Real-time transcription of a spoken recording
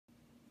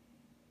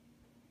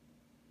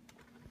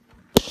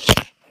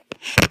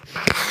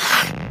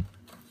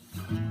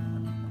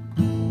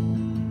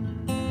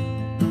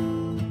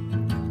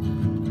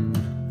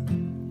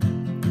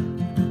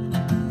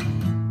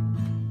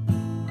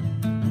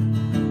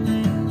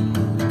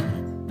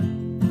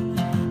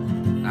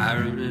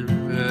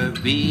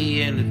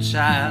being a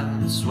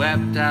child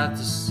swept out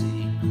to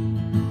sea,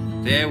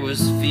 there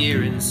was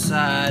fear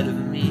inside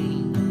of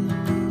me.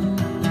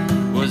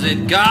 Was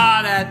it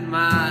God at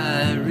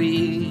my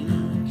reach?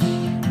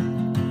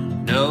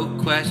 No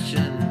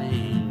questioning.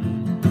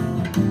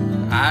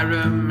 I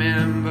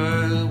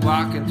remember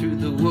walking through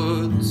the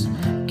woods,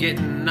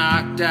 getting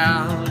knocked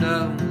out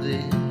of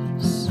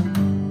this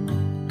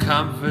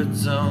comfort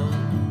zone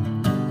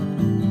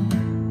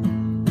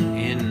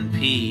in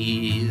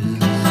peace.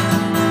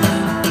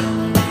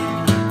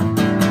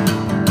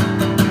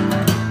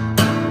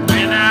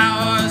 When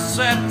I was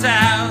swept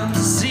out to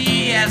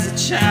sea as a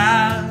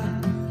child,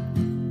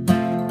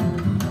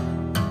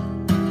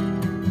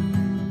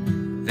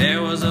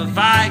 there was a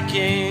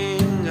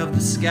Viking of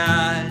the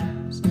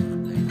skies.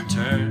 They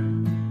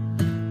turned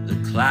the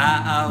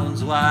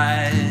clouds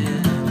white.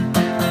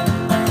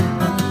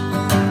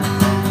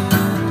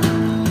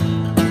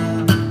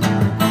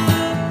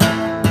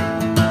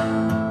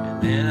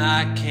 And then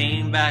I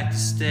came back to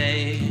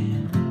stay.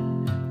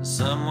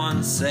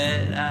 Someone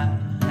said I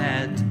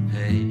had to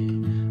pay.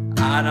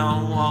 I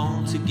don't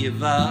want to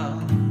give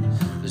up.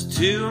 There's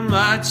too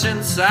much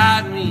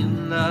inside me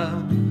in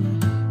love.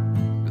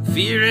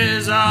 Fear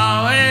is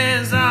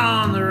always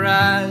on the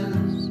rise.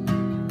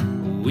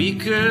 We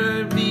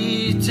could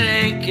be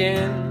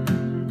taken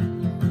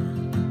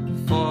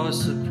for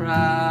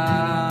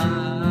surprise.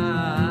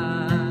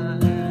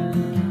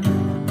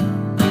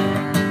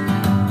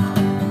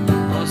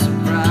 For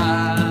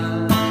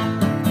surprise.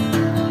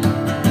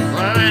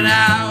 When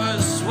I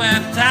was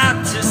swept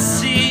out to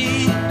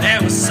sea,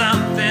 there was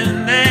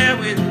something there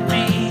with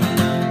me,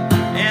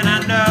 and I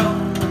know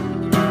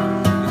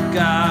that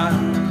God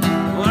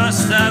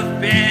must have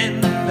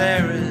been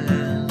there in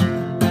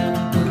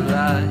the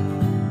light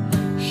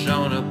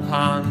shone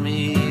upon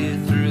me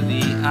through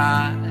the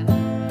eye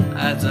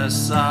as I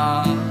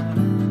saw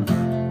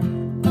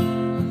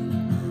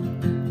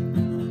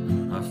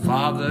my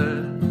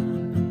Father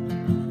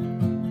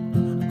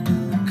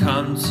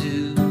come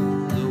to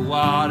the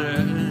water.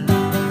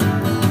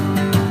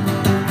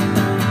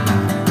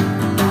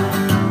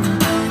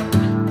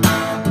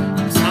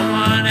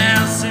 Someone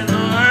else in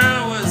the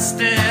world was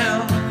still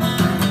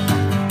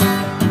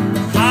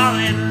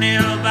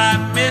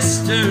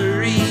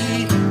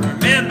mystery,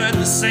 remembered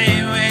the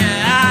same way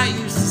I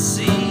used to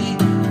see.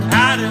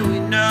 How do we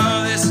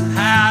know this and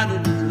how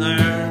did we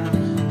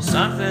learn?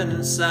 Something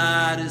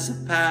inside is a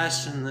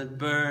passion that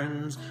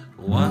burns.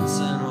 Once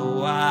in a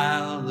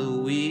while the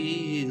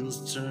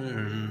wheels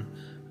turn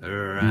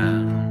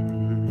around.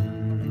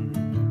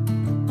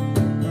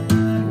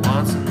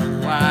 Once in a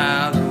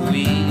while the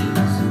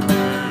wheels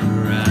turn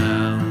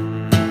around.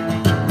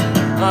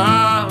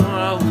 Oh,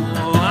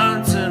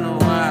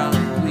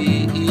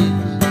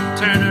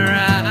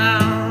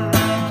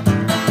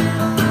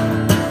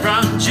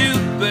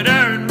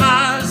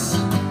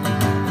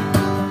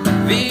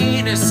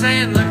 Venus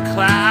and the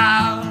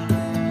cloud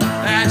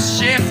that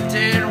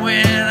shifted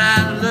when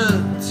I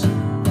looked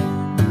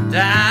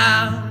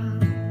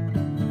down.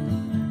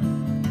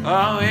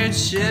 Oh, it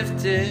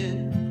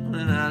shifted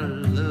when I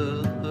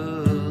looked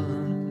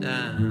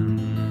down.